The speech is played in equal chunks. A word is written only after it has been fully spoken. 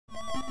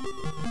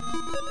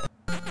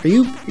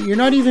You're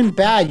not even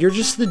bad. You're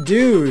just the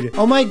dude.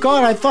 Oh my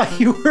god, I thought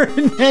you were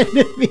an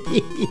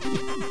enemy.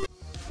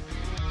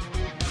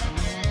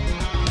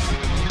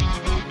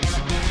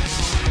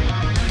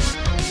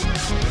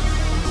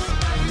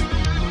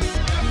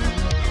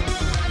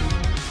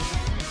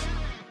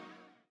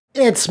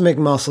 It's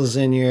McMuscles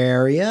in your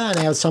area, and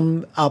I have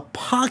some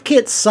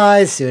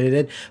pocket-sized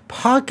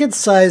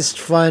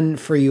fun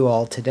for you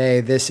all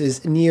today. This is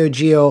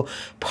NeoGeo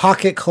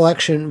Pocket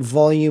Collection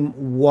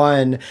Volume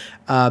 1.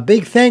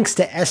 Big thanks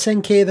to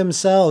SNK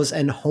themselves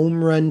and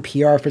Home Run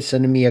PR for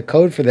sending me a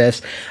code for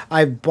this.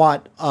 I've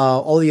bought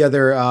all the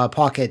other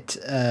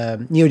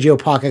NeoGeo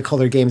Pocket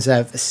Color games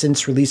that have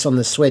since released on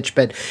the Switch,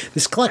 but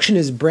this collection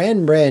is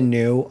brand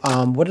new.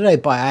 What did I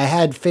buy? I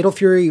had Fatal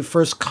Fury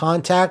First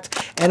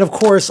Contact, and of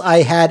course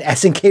I had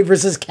SNK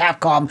versus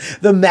Capcom,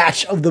 the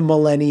match of the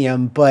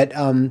millennium. But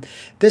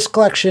this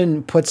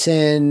collection puts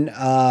in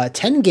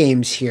 10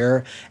 games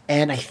here,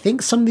 and I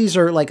think some of these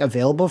are like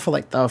available for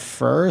like the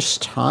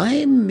first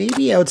time,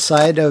 maybe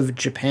outside of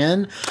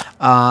Japan.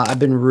 I've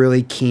been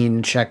really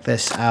keen to check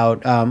this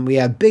out. We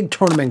have Big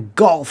Tournament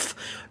Golf,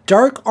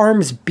 Dark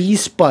Arms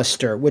Beast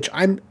Buster, which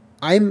I'm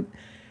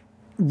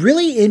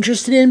really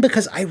interested in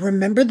because I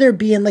remember there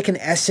being like an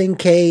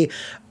SNK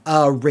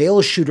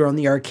rail shooter on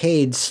the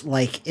arcades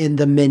like in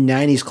the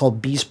mid-90s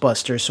called Beast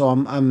Buster. So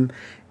I'm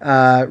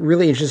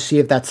really interested to see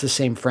if that's the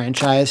same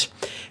franchise.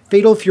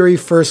 Fatal Fury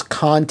First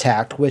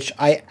Contact, which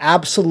I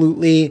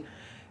absolutely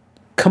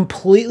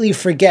completely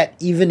forget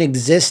even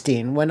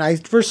existing. When I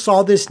first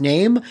saw this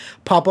name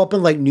pop up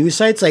in like news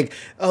sites like,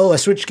 oh, a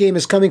Switch game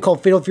is coming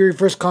called Fatal Fury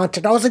First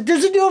Contact, I was like,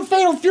 there's a new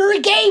Fatal Fury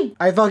game!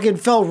 I fucking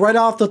fell right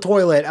off the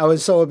toilet. I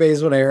was so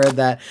amazed when I heard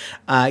that.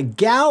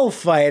 Gal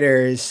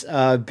Fighters,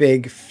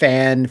 big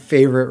fan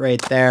favorite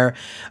right there.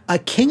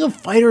 King of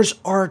Fighters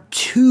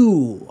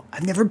R2.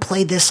 I've never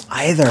played this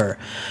either.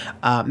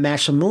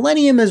 Match of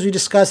Millennium, as we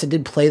discussed, I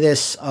did play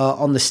this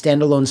on the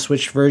standalone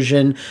Switch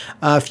version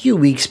a few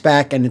weeks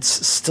back, and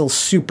it's still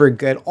super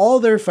good. All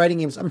their fighting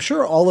games, I'm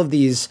sure all of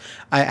these,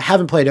 I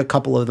haven't played a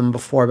couple of them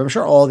before, but I'm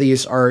sure all of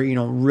these are, you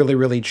know,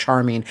 really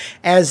charming,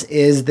 as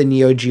is the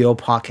NeoGeo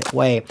Pocket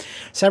way.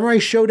 Samurai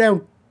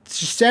Showdown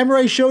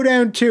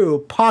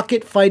 2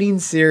 Pocket Fighting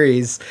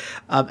Series.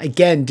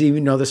 Again, didn't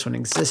even know this one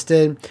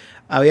existed.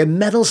 We have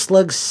Metal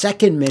Slug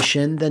Second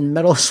Mission, then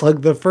Metal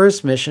Slug the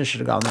First Mission.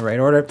 Should have gone in the right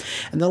order.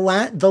 And the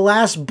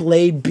Last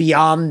Blade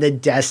Beyond the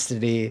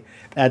Destiny.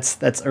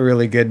 That's a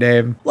really good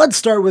name. Let's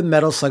start with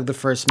Metal Slug the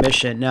First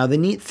Mission. Now, the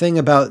neat thing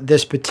about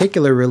this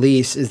particular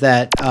release is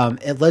that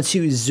it lets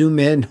you zoom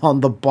in on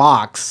the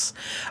box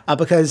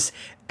because,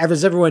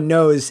 as everyone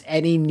knows,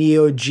 any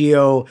Neo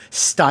Geo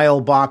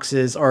style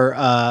boxes are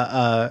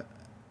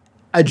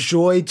a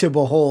joy to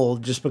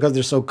behold just because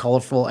they're so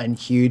colorful and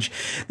huge.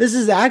 This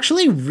is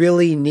actually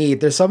really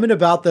neat. There's something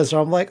about this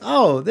where I'm like,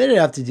 oh, they didn't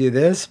have to do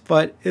this,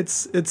 but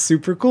it's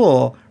super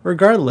cool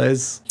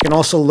regardless. You can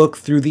also look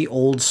through the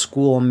old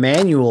school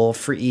manual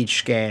for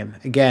each game.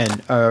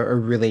 Again, a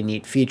really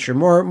neat feature.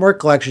 More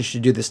collections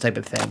should do this type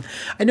of thing.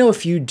 I know a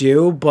few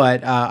do,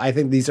 but I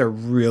think these are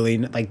really,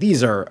 like,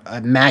 these are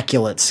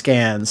immaculate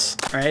scans.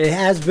 All right, it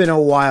has been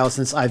a while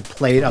since I've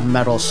played a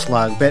Metal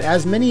Slug, but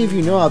as many of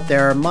you know out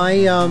there,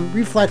 my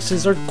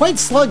reflexes are quite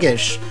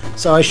sluggish,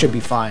 so I should be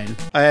fine.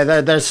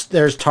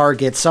 There's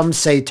Target. Some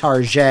say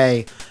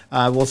Target.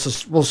 We'll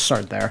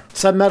start there.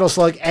 Metal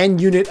Slug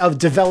and Unit of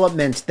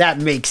Development. That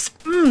makes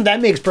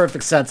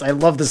perfect sense. I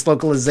love this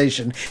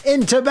localization.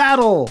 Into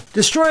battle!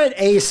 Destroy it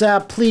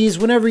ASAP, please,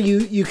 whenever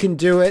you can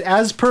do it.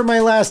 As per my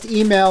last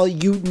email,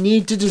 you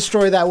need to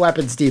destroy that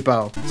weapons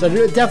depot. So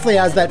it definitely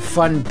has that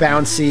fun,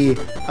 bouncy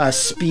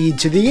speed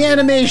to the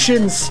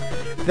animations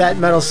that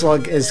Metal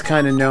Slug is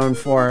kind of known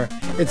for.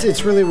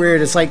 It's really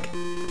weird. It's like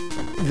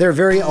they're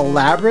very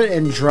elaborate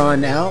and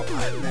drawn out.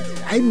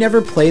 I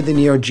never played the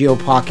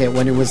NeoGeo Pocket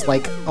when it was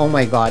like, oh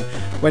my god,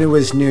 when it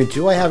was new.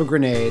 Do I have a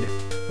grenade?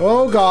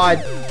 Oh god.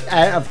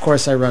 Of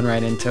course I run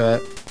right into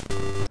it.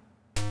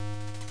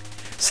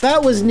 So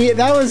that was neat.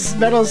 That was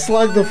Metal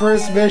Slug the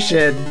First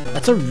Mission.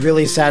 That's a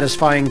really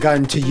satisfying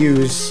gun to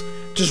use.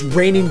 Just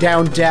raining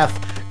down death.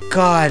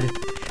 God.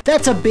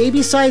 That's a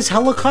baby-sized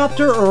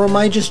helicopter, or am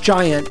I just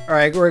giant?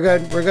 Alright, we're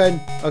good.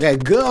 Okay,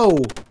 go!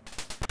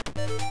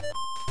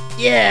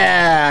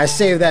 Yeah! I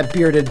saved that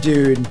bearded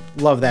dude.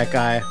 Love that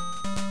guy.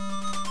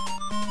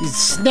 He's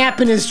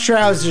snapping his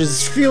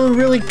trousers, feeling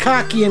really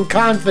cocky and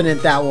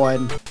confident, that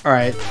one.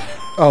 Alright.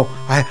 Oh,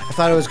 I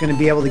thought I was going to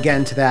be able to get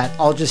into that.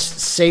 I'll just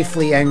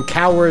safely and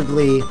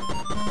cowardly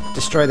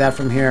destroy that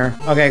from here.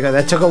 Okay, good.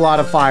 That took a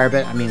lot of fire,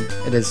 but I mean,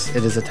 it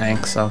is a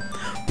tank, so.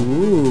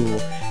 Ooh.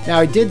 Now,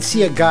 I did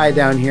see a guy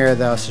down here,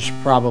 though, so should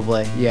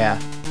probably,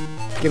 yeah.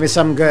 Give me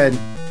something good.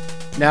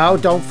 No,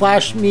 don't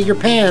flash me your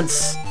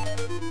pants.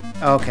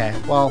 Okay,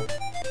 well,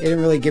 it didn't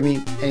really give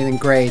me anything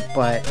great,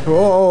 but...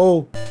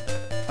 Whoa!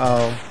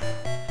 Oh.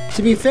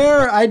 To be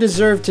fair, I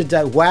deserve to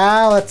die.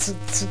 Wow, it's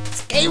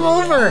game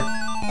over!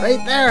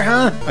 Right there,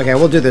 huh? Okay,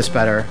 we'll do this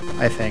better,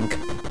 I think.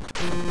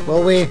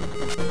 Will we?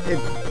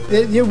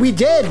 We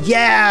did!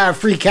 Yeah!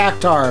 Free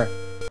Cactar!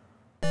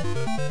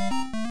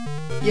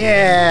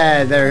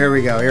 Yeah, there, here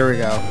we go, here we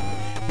go.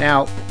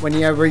 Now,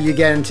 whenever you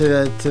get into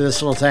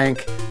this little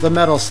tank, the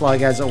metal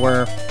slug, as it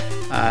were,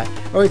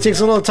 it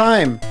takes a little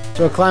time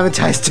to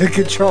acclimatize to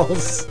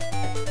controls.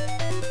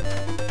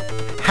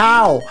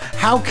 How?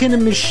 How can a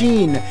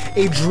machine,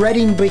 a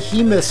dreading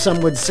behemoth,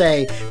 some would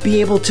say, be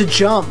able to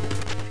jump?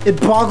 It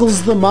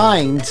boggles the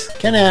mind.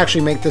 Can I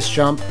actually make this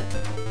jump?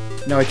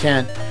 No, I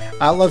can't.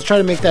 Let's try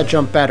to make that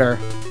jump better.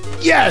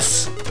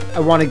 Yes! I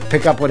want to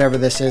pick up whatever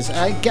this is.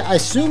 I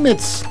assume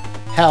it's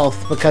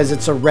health because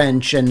it's a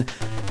wrench, and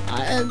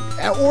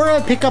or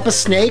I pick up a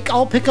snake.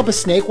 I'll pick up a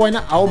snake. Why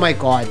not? Oh my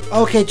god.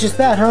 Okay, just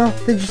that, huh?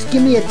 Then just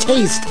give me a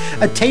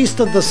taste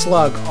of the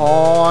slug.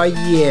 Oh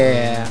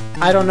yeah.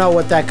 I don't know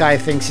what that guy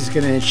thinks he's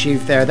gonna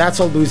achieve there. That's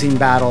a losing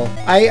battle.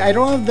 I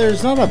don't have.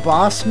 There's not a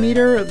boss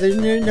meter.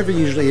 There never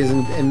usually is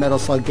in Metal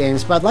Slug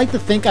games, but I'd like to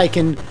think I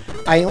can.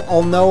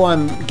 I'll know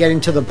I'm getting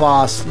to the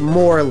boss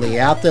morally.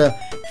 I have to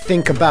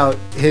think about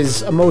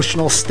his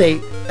emotional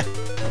state.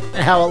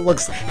 How it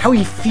looks, how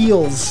he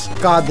feels.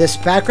 God, this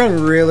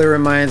background really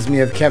reminds me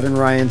of Kevin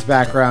Ryan's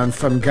background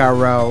from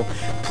Garo.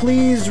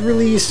 Please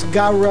release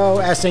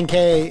Garo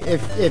SNK.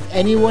 If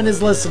anyone is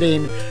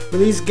listening,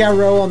 release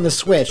Garo on the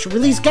Switch.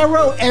 Release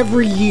Garo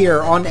every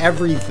year on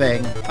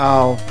everything.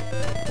 Oh,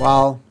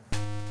 well,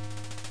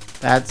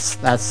 that's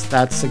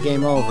a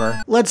game over.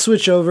 Let's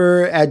switch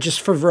over, just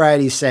for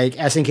variety's sake,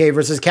 SNK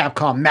versus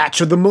Capcom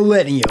Match of the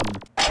Millennium.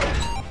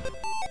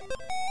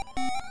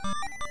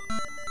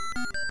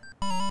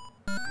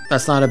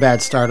 That's not a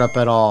bad startup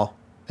at all.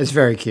 It's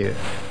very cute.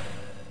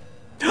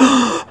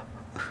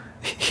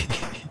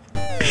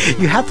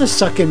 You have to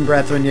suck in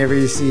breath whenever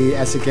you see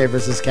SNK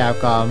versus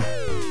Capcom.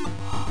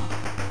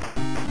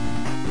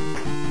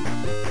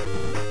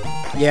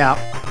 Yeah.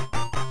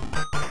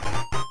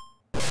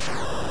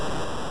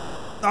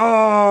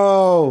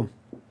 Oh!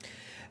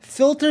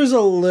 Filter's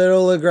a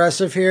little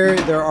aggressive here.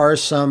 There are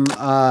some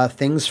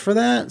things for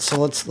that,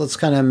 so let's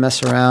kind of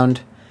mess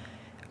around.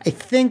 I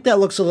think that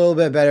looks a little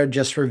bit better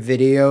just for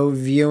video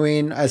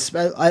viewing. It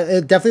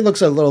definitely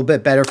looks a little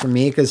bit better for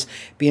me because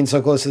being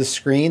so close to the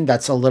screen,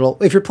 that's a little...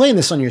 If you're playing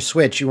this on your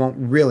Switch, you won't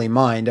really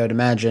mind, I would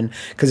imagine,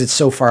 because it's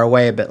so far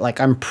away. But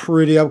like, I'm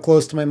pretty up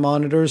close to my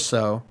monitors,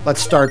 so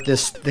let's start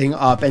this thing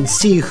up and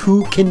see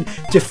who can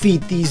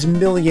defeat these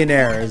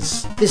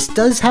millionaires. This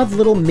does have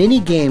little mini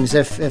games,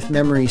 if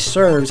memory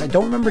serves. I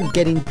don't remember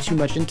getting too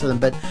much into them,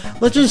 but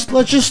let's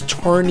just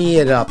tourney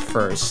it up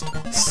first.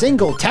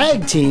 Single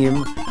tag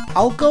team.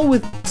 I'll go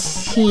with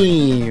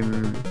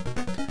team.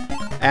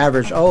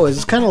 Average. Oh, is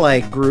this kind of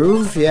like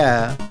Groove?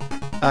 Yeah.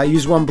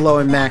 Use one blow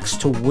and max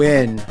to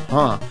win.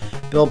 Huh.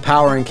 Build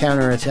power and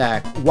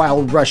counterattack.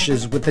 Wild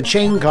rushes with the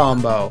chain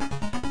combo.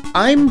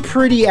 I'm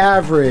pretty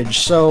average,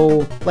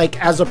 so,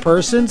 like, as a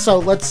person, so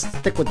let's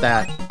stick with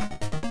that.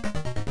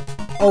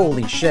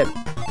 Holy shit.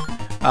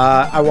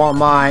 I want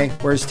my...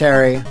 Where's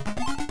Terry?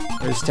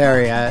 Where's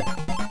Terry at?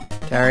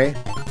 Terry?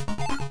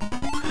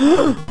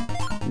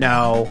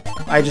 No.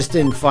 I just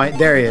didn't find...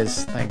 There he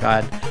is. Thank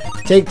God.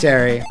 Take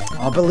Terry.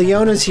 Oh, but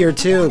Leona's here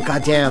too.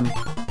 Goddamn.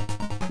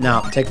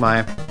 No, take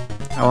Mai.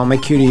 I want my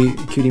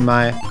cutie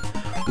Mai.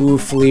 Ooh,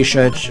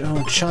 Felicia.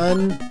 Oh,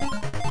 Chun.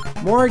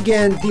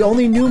 Morgan. The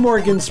only new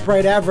Morgan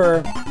sprite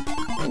ever.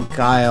 And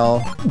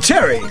Guile.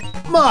 Terry.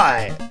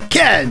 Mai.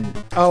 Ken.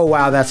 Oh,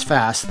 wow, that's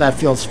fast. That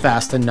feels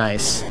fast and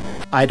nice.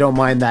 I don't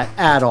mind that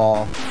at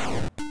all.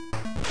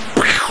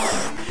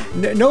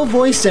 No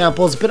voice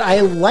samples, but I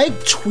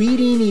like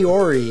Tweety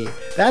Niori.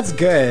 That's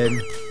good.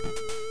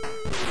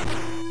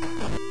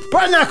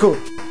 Barnaku!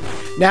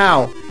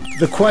 Now,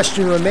 the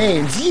question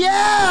remains.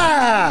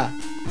 Yeah!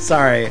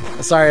 Sorry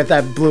if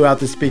that blew out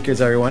the speakers,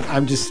 everyone.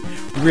 I'm just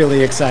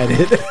really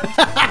excited.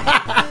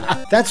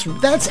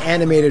 That's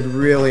animated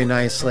really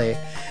nicely.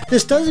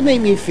 This does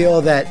make me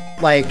feel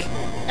that, like,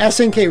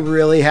 SNK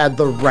really had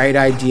the right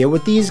idea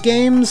with these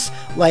games,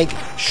 like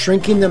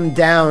shrinking them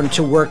down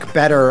to work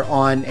better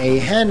on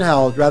a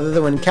handheld, rather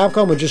than when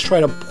Capcom would just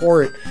try to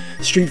port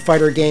Street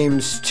Fighter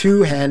games to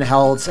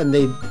handhelds, and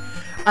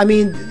I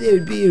mean,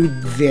 it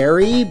would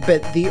vary,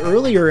 but the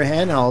earlier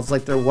handhelds,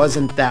 like, there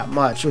wasn't that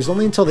much. It was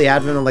only until the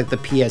advent of, like, the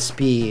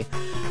PSP,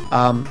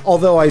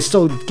 although I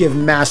still give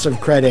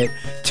massive credit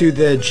to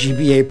the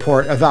GBA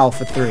port of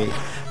Alpha 3.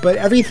 But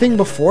everything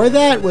before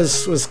that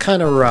was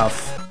kind of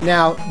rough.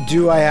 Now,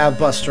 do I have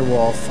Buster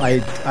Wolf?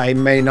 I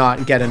may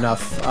not get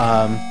enough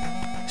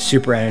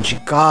super energy.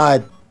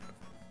 God,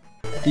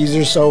 these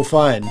are so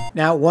fun.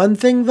 Now, one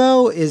thing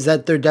though is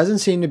that there doesn't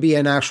seem to be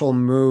an actual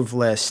move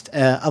list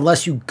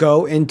unless you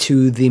go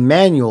into the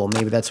manual.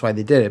 Maybe that's why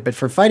they did it. But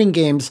for fighting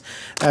games,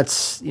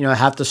 that's, you know,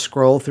 have to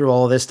scroll through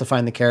all of this to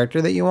find the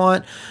character that you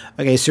want.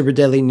 Okay, Super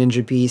Deadly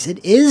Ninja Beast.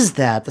 It is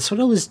that. That's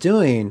what I was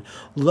doing.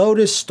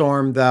 Lotus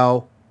Storm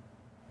though.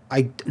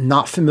 I'm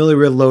not familiar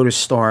with Lotus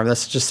Storm.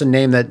 That's just a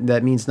name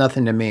that means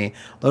nothing to me.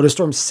 Lotus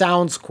Storm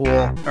sounds cool.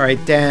 All right,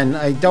 Dan.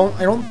 I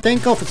don't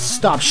think I'll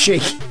stop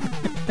shaking.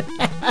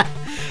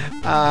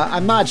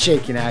 I'm not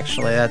shaking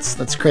actually.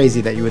 That's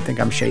crazy that you would think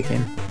I'm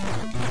shaking.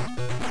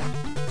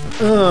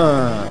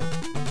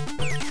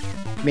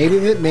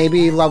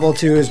 Maybe level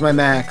 2 is my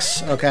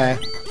max. Okay.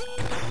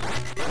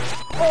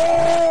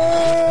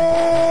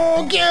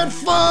 Oh, get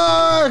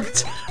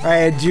fucked!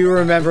 Alright, I do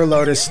remember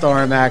Lotus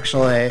Storm,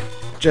 actually.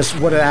 Just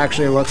what it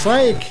actually looks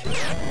like.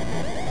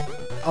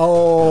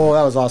 Oh,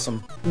 that was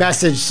awesome.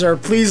 Message, sir.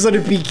 Please let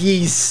it be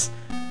geese.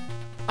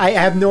 I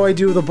have no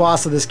idea who the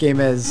boss of this game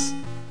is.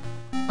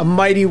 A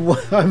mighty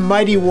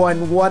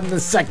one won the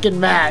second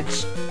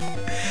match.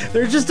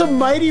 They're just a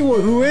mighty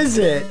one. Who is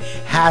it?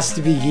 Has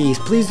to be geese.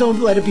 Please don't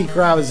let it be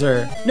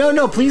Krauser.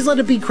 No, please let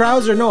it be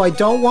Krauser. No, I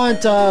don't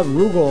want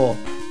Rugal.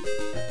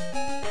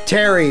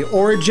 Terry,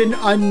 origin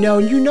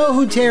unknown. You know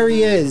who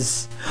Terry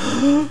is.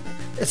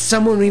 It's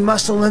someone we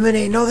must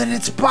eliminate. No, then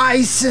it's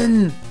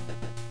Bison.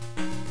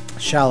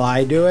 Shall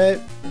I do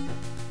it?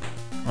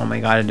 Oh my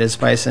god, it is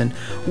Bison.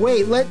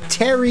 Wait, let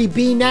Terry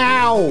be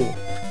now.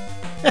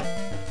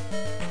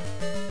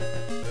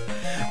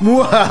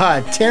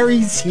 Mwah,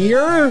 Terry's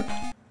here?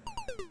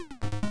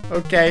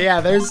 Okay, yeah,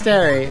 there's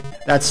Terry.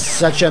 That's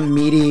such a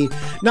meaty,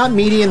 not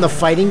meaty in the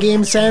fighting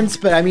game sense,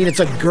 but I mean, it's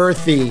a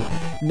girthy,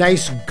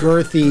 nice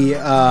girthy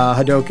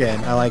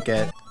Hadoken. I like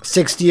it.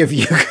 60 of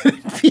you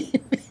could be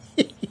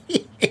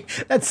me.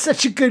 That's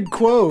such a good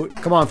quote.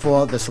 Come on,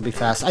 fool, this will be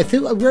fast. I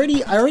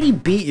already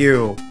beat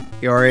you,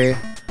 Yori.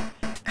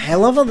 I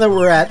love how that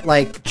we're at,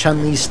 like,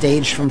 Chun-Li's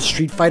stage from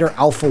Street Fighter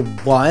Alpha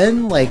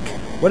 1. Like,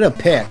 what a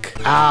pick.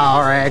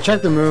 Alright, I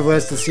checked the move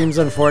list. It seems,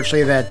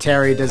 unfortunately, that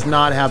Terry does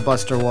not have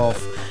Buster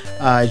Wolf.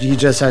 He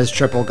just has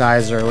Triple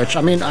Geyser, which,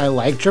 I mean, I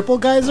like Triple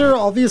Geyser,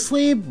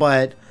 obviously,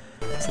 but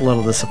it's a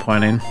little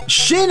disappointing.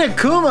 Shin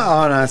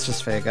Akuma! Oh, no, it's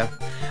just Vega.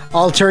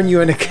 I'll turn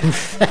you into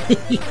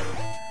confetti.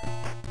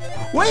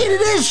 Wait,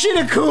 it is Shin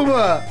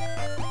Akuma!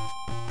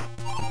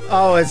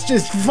 Oh, it's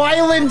just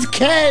Violent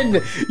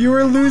Ken! You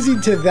were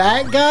losing to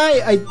that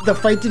guy? The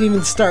fight didn't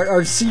even start.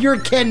 Or see, you're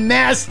Ken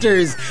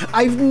Masters!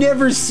 I've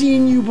never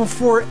seen you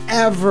before,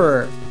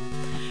 ever!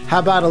 How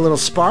about a little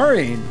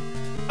sparring?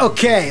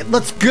 Okay,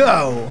 let's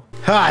go!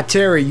 Ha,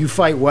 Terry, you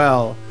fight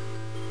well.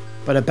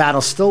 But a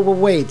battle still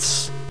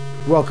awaits.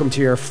 Welcome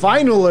to your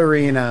final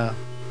arena.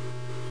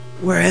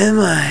 Where am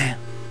I?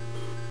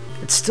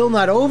 It's still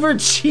not over?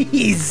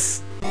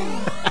 Jeez!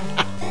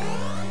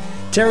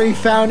 Terry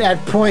found at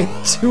point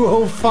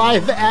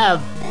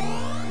 205F.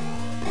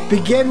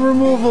 Begin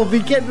removal.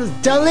 Begin.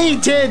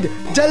 Deleted.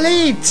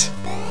 Delete.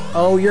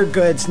 Oh, you're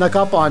good. Snuck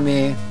up on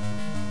me.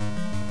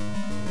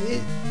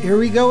 Here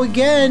we go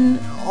again.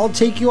 I'll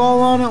take you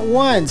all on at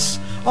once.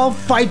 I'll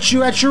fight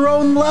you at your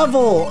own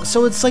level.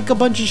 So it's like a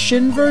bunch of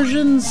Shin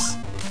versions.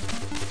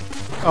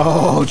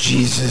 Oh,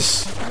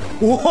 Jesus.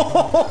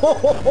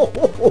 Whoa!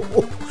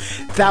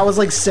 That was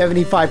like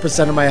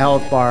 75% of my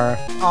health bar.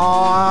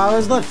 Aw,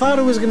 I thought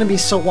it was gonna be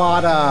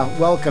Sawada.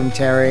 Welcome,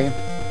 Terry.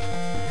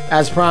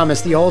 As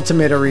promised, the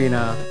ultimate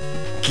arena.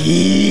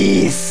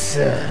 Geese!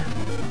 It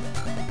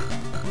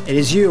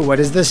is you. What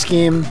is this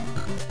scheme?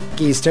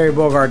 Geese, Terry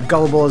Bogard,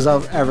 gullible as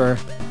ever.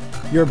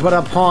 You're but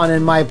a pawn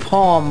in my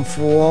palm,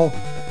 fool.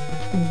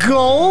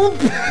 Gulp!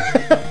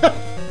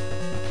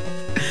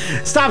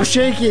 Stop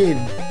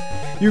shaking!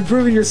 You've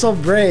proven yourself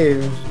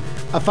brave.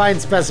 A fine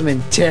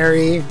specimen,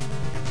 Terry.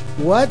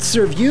 What?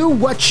 Serve you?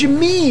 What you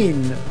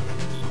mean?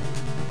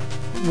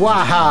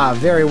 Waha,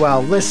 very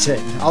well.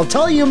 Listen, I'll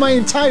tell you my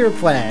entire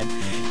plan.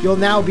 You'll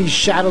now be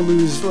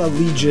Shadowloo's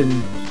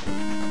Legion.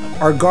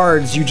 Our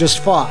guards you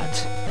just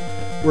fought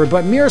were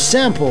but mere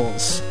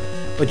samples,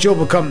 but you'll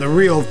become the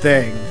real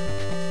thing.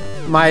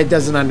 Maya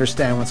doesn't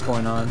understand what's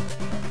going on.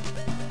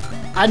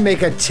 I'd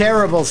make a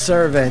terrible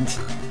servant.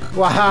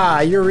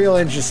 Waha, you're real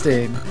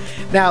interesting.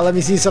 Now, let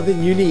me see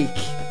something unique.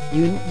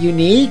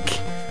 Unique?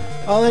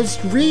 Oh,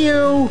 that's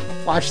Ryu.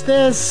 Watch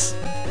this.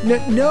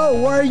 No,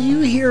 why are you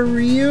here,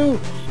 Ryu?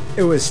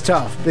 It was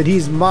tough, but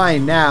he's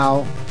mine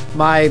now.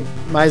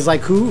 Mai's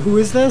like, who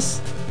is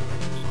this?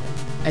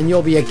 And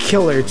you'll be a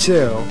killer,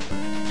 too.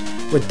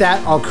 With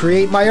that, I'll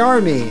create my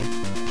army.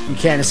 You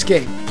can't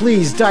escape.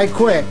 Please, die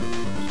quick.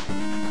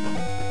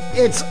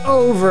 It's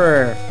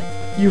over.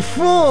 You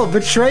fool!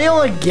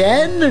 Betrayal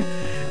again?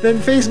 Then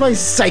face my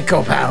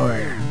psycho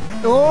power.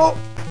 Oh!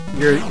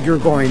 You're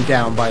going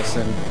down,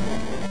 Bison.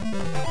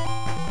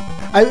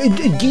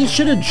 Geese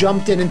should have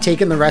jumped in and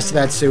taken the rest of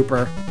that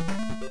super.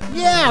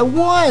 Yeah, I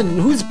won!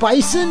 Who's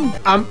Bison?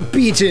 I'm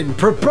beaten.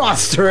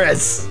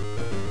 Preposterous!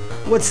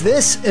 What's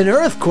this? An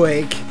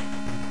earthquake?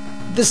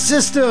 The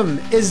system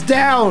is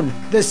down!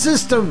 The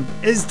system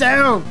is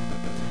down!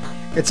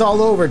 It's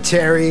all over,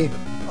 Terry.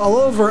 All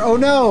over. Oh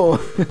no!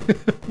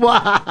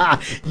 Wah!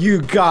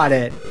 You got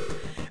it.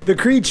 The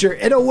creature,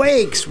 it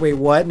awakes! Wait,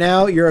 what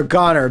now? You're a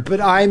goner,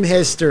 but I'm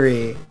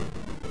history.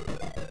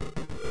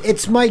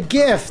 It's my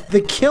gift,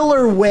 the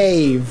killer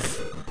wave.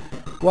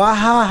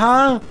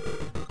 Wahaha.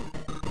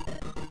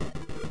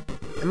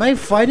 Am I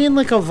fighting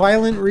like a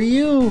violent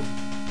Ryu?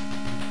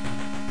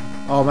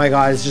 Oh my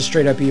god, it's just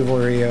straight up evil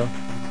Ryu.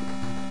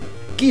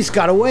 Geese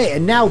got away,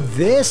 and now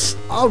this?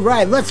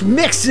 Alright, let's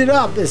mix it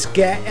up, this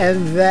guy,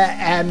 and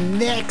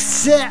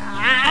mix it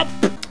up!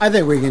 I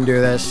think we can do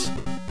this.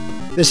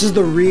 This is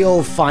the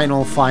real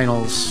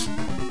finals.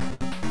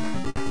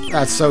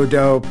 That's so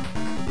dope.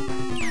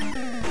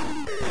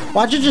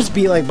 Watch it just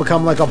be like,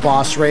 become like a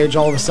boss rage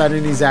all of a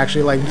sudden. He's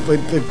actually like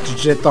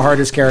legit the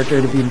hardest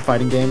character to beat in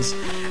fighting games.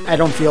 I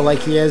don't feel like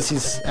he is.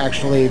 He's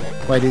actually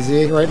quite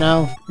easy right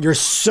now. You're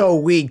so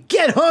weak.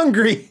 Get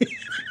hungry!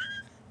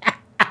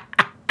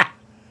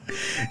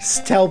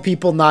 Just tell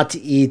people not to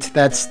eat.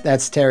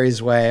 That's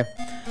Terry's way.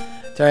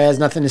 Terry has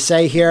nothing to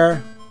say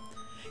here.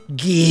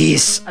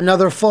 Geese!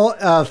 Another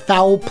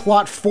foul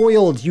plot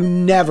foiled. You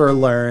never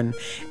learn.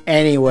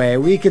 Anyway,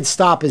 we could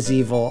stop his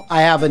evil.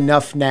 I have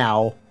enough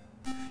now.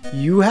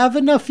 You have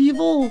enough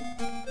evil?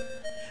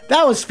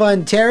 That was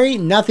fun, Terry.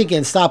 Nothing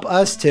can stop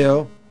us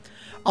two.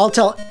 I'll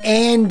tell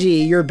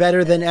Andy you're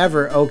better than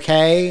ever,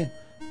 okay?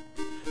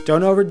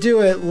 Don't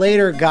overdo it.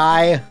 Later,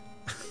 guy.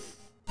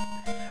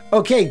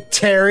 Okay,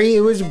 Terry,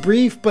 it was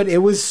brief, but it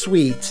was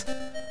sweet.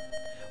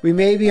 We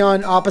may be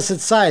on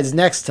opposite sides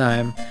next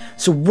time,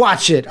 so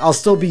watch it. I'll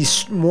still be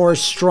more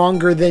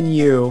stronger than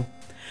you.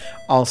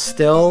 I'll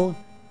still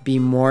be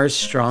more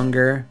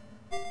stronger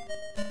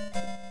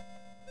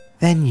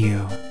than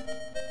you.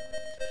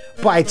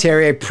 Bye,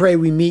 Terry. I pray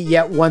we meet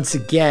yet once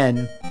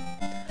again.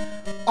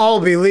 I'll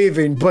be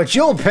leaving, but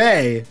you'll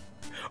pay.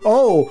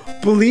 Oh,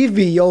 believe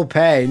me, you'll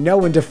pay. No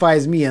one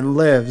defies me and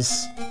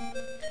lives.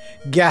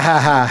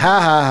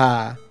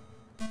 Gahaha.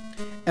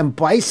 And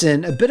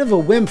Bison, a bit of a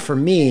wimp for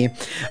me.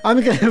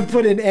 I'm gonna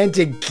put an end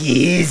to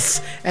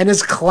Geese and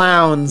his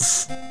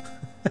clowns.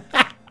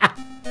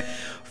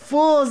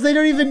 Fools, they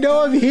don't even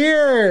know I'm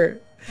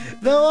here.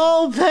 They'll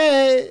all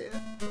pay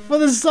for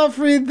the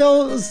suffering.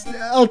 They'll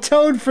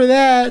atone for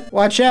that.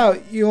 Watch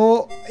out, you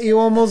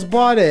almost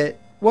bought it.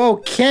 Whoa,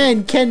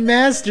 Ken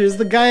Masters,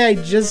 the guy I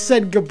just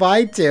said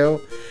goodbye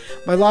to.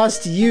 My loss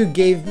to you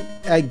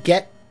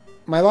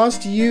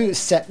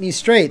set me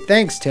straight.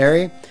 Thanks,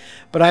 Terry.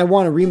 But I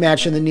want a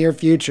rematch in the near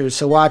future,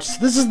 so watch.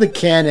 This is the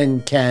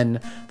canon Ken,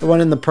 the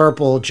one in the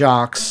purple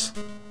jocks.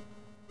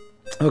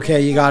 Okay,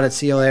 you got it.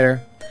 See you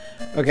later.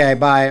 Okay,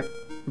 bye.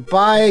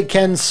 Bye,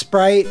 Ken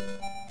Sprite.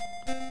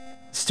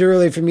 It's too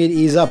early for me to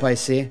ease up, I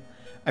see.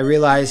 I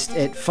realized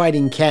it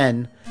fighting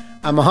Ken.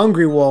 I'm a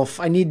hungry wolf.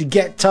 I need to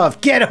get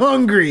tough. Get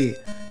hungry!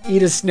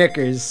 Eat a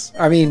Snickers.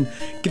 I mean,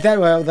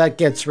 well, that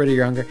gets rid of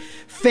your hunger.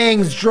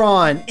 Fangs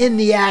drawn, in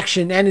the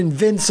action, and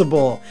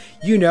invincible.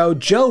 You know,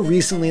 Joe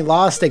recently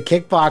lost at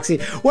kickboxing.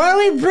 Why are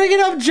we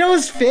bringing up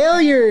Joe's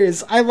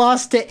failures? I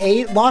lost to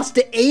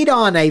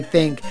Adon, I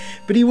think.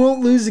 But he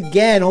won't lose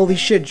again. Holy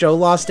shit, Joe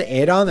lost to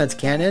Adon? That's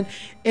canon?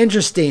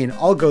 Interesting.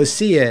 I'll go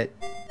see it.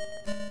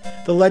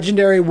 The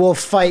legendary wolf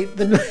fight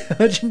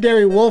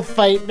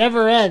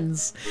never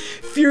ends.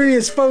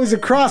 Furious foes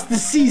across the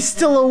sea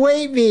still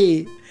await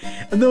me.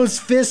 And those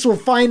fists will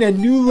find a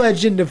new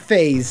legend to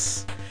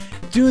face.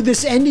 Dude,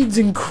 this ending's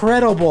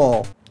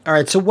incredible.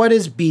 Alright, so what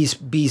is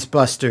Beast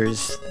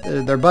Busters?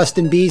 They're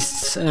busting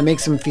beasts and it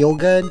makes them feel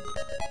good?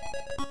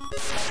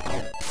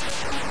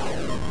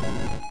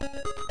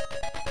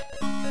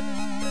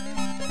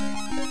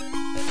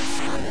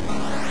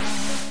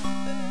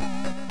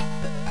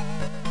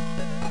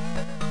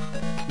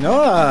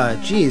 Oh,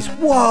 jeez.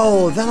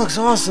 Whoa, that looks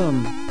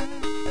awesome.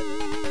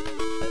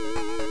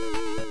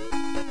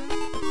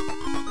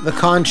 The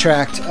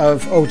contract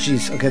of... Oh,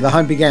 jeez. Okay, the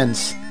hunt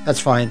begins. That's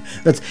fine.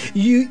 That's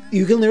you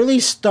can literally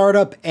start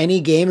up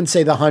any game and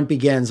say the hunt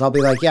begins. I'll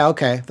be like, yeah,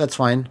 okay, that's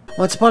fine.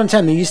 Once upon a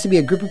time, there used to be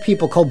a group of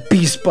people called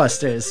Beast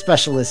Busters,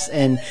 specialists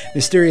in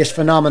mysterious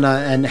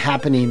phenomena and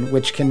happening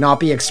which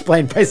cannot be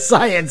explained by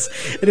science.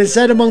 It is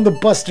said among the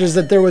Busters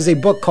that there was a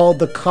book called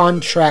The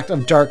Contract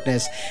of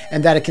Darkness,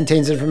 and that it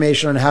contains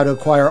information on how to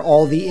acquire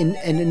an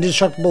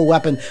indestructible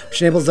weapon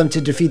which enables them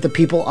to defeat the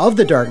people of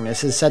the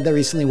darkness. It is said that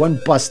recently one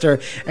Buster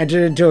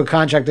entered into a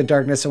contract of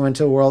darkness and went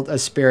to a world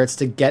of spirits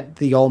to get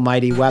the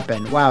almighty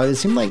weapon. Wow, it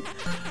seemed like...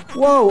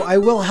 Whoa, I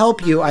will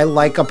help you. I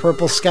like a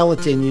purple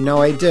skeleton, you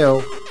know I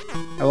do.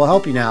 I will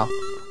help you now.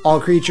 All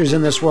creatures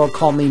in this world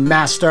call me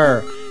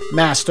Master.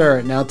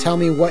 Master, now tell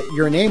me what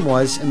your name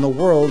was in the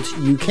world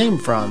you came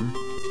from.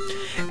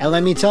 And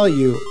let me tell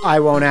you, I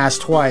won't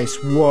ask twice.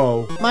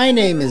 Whoa. My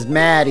name is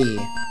Maddie.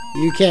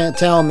 You can't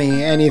tell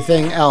me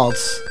anything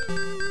else.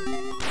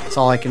 That's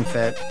all I can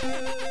fit.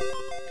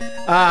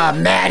 Ah,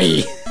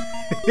 Maddie!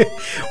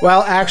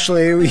 Well,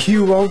 actually,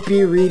 you won't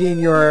be reading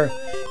your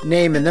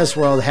name in this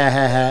world, ha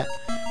ha ha.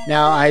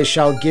 Now I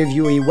shall give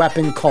you a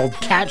weapon called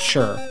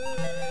Catcher.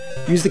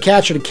 Use the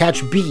Catcher to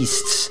catch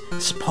beasts.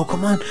 This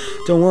Pokemon?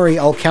 Don't worry,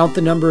 I'll count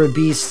the number of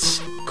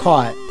beasts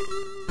caught.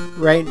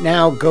 Right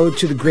now, go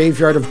to the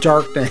Graveyard of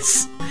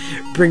Darkness.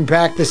 Bring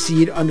back the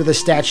seed under the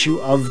statue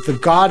of the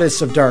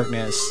Goddess of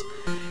Darkness.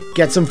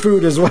 Get some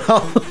food as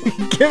well.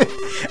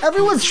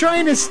 Everyone's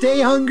trying to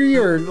stay hungry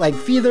or like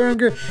feed their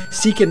hunger.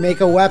 Seek and make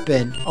a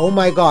weapon. Oh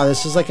my god,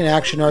 this is like an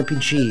action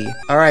RPG.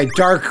 Alright,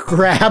 Dark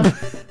Grab.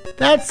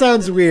 That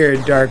sounds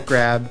weird, Dark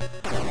Grab.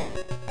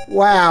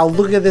 Wow,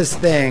 look at this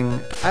thing.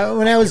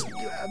 When I was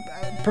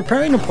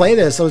preparing to play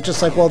this, I was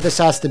just like, well, this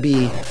has to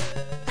be...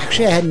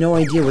 Actually, I had no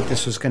idea what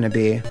this was going to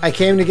be. I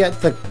came to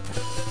get the...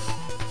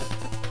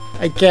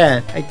 I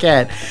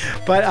can't.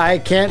 But I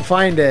can't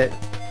find it.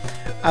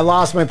 I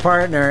lost my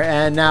partner,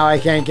 and now I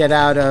can't get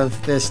out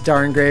of this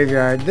darn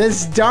graveyard.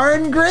 This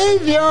darn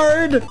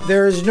graveyard!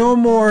 There is no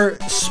more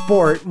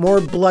sport,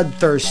 more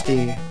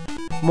bloodthirsty,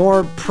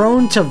 more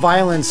prone to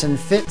violence and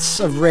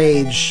fits of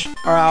rage.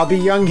 Or I'll be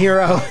young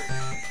hero.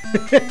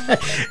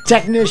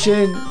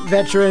 Technician,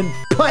 veteran,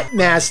 putt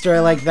master, I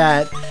like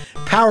that.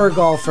 Power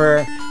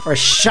golfer, or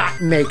shot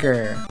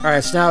maker.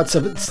 Alright, so now it's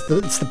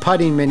the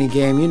putting mini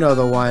game. You know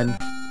the one.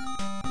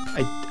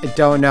 I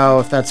don't know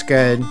if that's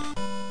good.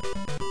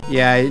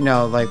 Yeah,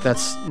 no, like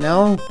that's...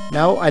 No,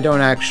 I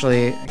don't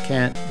actually. I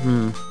can't.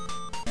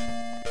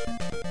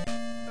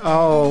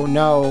 Oh,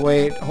 no,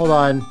 wait, hold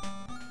on.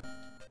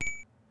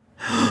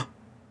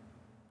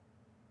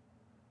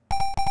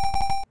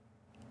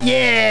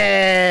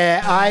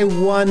 Yeah! I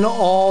won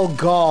all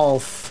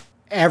golf.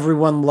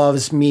 Everyone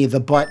loves me, the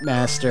butt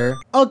master.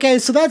 Okay,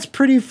 so that's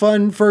pretty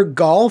fun for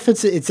golf.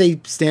 It's a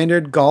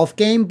standard golf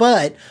game,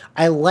 but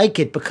I like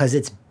it because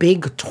it's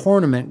big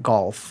tournament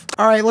golf.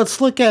 All right, let's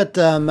look at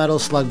Metal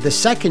Slug, the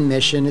second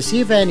mission, to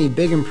see if any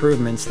big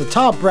improvements. The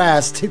top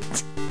brass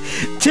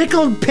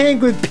tickled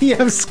pink with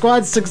PF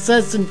squad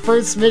success in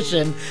first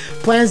mission,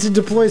 plans to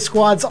deploy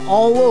squads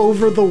all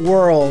over the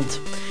world.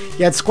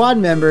 Yet squad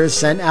members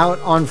sent out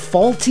on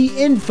faulty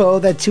info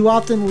that too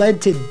often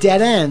led to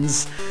dead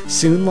ends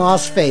soon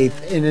lost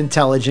faith in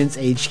Intelligence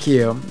HQ.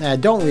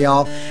 Don't we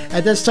all?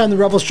 At this time, the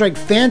Rebel Strike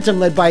Phantom,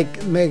 led by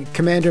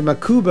Commander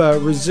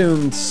Makuba,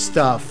 resumed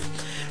stuff.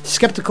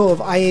 Skeptical of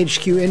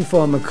IHQ info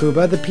on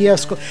Makuba, the PF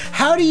squad...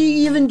 How do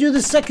you even do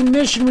the second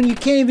mission when you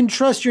can't even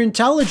trust your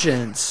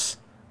intelligence?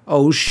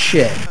 Oh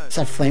shit. Is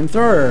that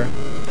flamethrower?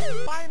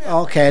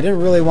 Okay, I didn't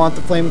really want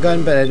the flame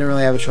gun, but I didn't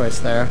really have a choice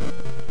there.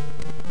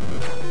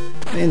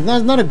 I mean,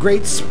 not a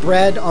great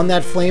spread on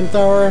that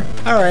flamethrower.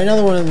 Alright,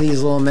 another one of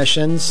these little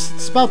missions.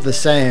 It's about the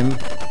same.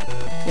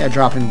 Yeah,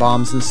 dropping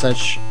bombs and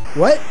such.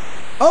 What?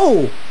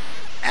 Oh!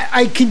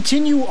 I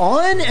continue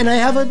on and I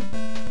have a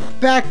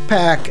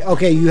backpack.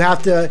 Okay, you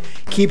have to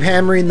keep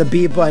hammering the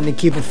B button to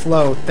keep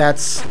afloat.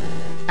 That's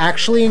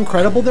actually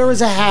incredible. There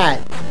was a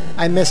hat.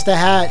 I missed a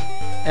hat.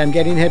 And I'm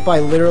getting hit by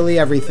literally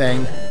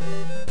everything.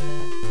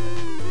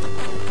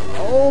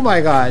 Oh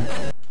my god.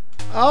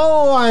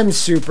 Oh, I'm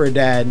super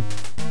dead.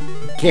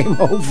 Game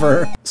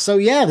over. So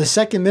yeah, the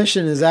second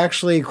mission is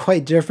actually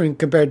quite different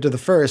compared to the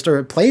first, or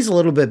it plays a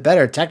little bit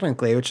better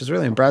technically, which is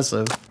really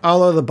impressive.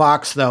 All over the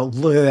box though,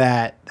 look at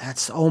that.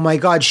 That's, oh my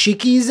god,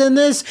 Shiki's in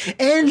this,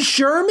 and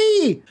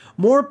Shermie!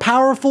 More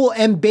powerful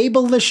and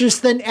babylicious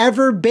than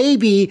ever,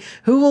 baby,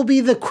 who will be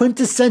the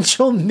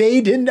quintessential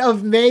maiden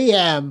of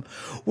mayhem.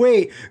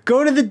 Wait,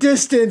 go to the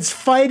distance,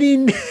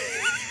 fighting...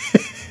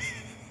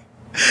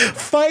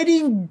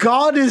 Fighting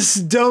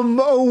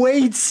goddessdom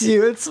awaits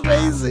you. It's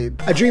amazing.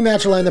 A dream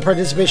match allowing the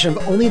participation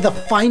of only the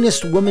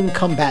finest women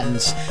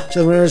combatants.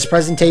 So the winner's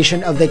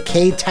presentation of the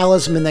K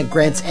talisman that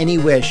grants any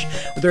wish.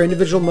 With their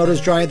individual motives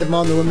drawing at them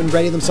on, the women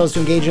ready themselves to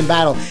engage in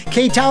battle.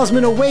 K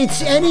talisman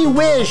awaits any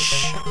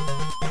wish.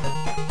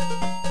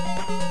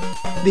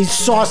 These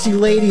saucy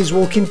ladies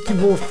will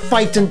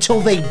fight until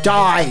they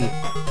die.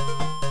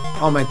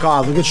 Oh my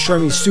god, look at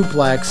Shermie's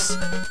suplex.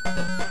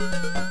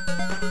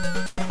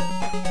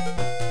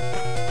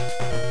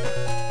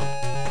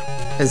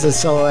 It's a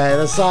silhouette.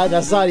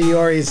 That's not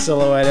Iori's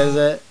silhouette, is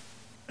it?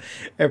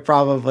 It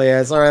probably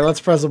is. Alright, let's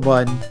press a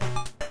button.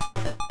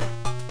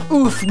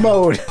 Oof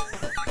mode!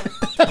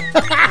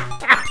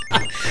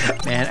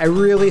 Man, I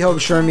really hope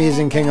Shermie is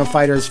in King of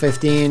Fighters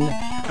 15.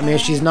 I mean,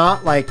 she's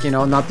not, like, you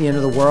know, not the end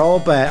of the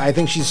world, but I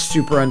think she's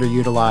super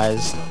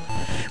underutilized.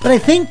 But I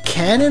think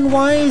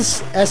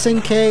canon-wise,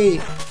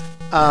 SNK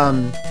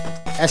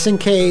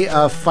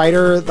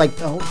fighter, like,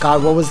 oh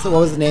god, what was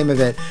the name of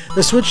it?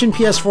 The Switch and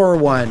PS4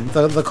 one,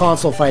 the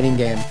console fighting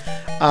game.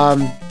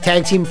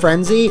 Tag Team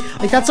Frenzy,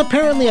 like that's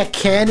apparently a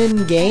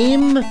canon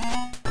game,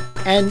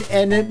 and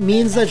it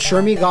means that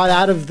Shermie got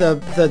out of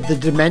the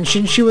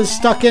dimension she was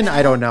stuck in.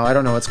 I don't know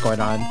what's going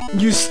on.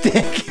 You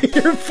stink.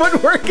 Your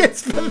footwork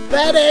is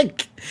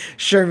pathetic.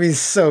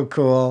 Shermie's so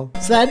cool.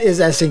 So that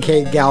is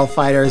SNK Gal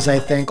Fighters, I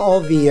think.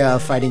 All the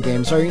fighting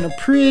games are, you know,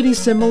 pretty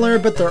similar,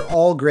 but they're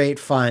all great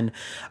fun.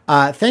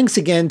 Thanks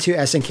again to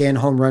SNK and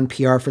Home Run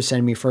PR for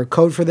sending me for a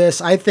code for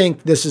this. I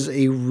think this is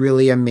a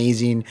really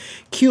amazing,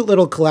 cute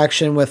little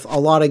collection with a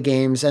lot of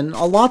games and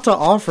a lot to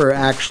offer,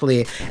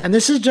 actually. And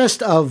this is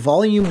just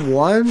volume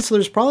 1, so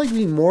there's probably going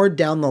to be more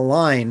down the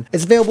line.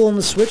 It's available on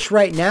the Switch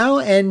right now,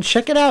 and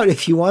check it out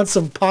if you want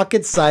some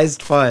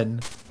pocket-sized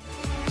fun.